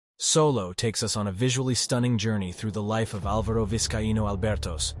Solo takes us on a visually stunning journey through the life of Alvaro Vizcaino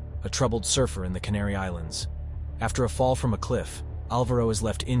Albertos, a troubled surfer in the Canary Islands. After a fall from a cliff, Alvaro is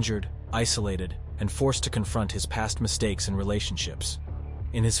left injured, isolated, and forced to confront his past mistakes and relationships.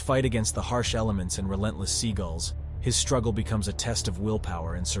 In his fight against the harsh elements and relentless seagulls, his struggle becomes a test of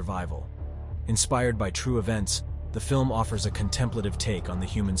willpower and survival. Inspired by true events, the film offers a contemplative take on the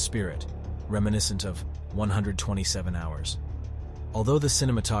human spirit, reminiscent of 127 Hours. Although the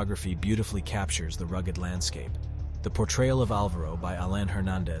cinematography beautifully captures the rugged landscape, the portrayal of Alvaro by Alain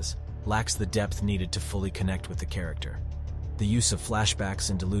Hernandez lacks the depth needed to fully connect with the character. The use of flashbacks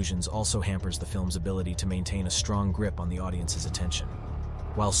and delusions also hampers the film's ability to maintain a strong grip on the audience's attention.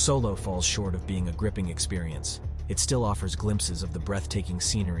 While Solo falls short of being a gripping experience, it still offers glimpses of the breathtaking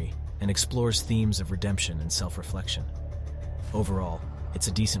scenery and explores themes of redemption and self-reflection. Overall, it's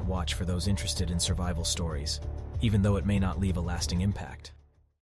a decent watch for those interested in survival stories, even though it may not leave a lasting impact.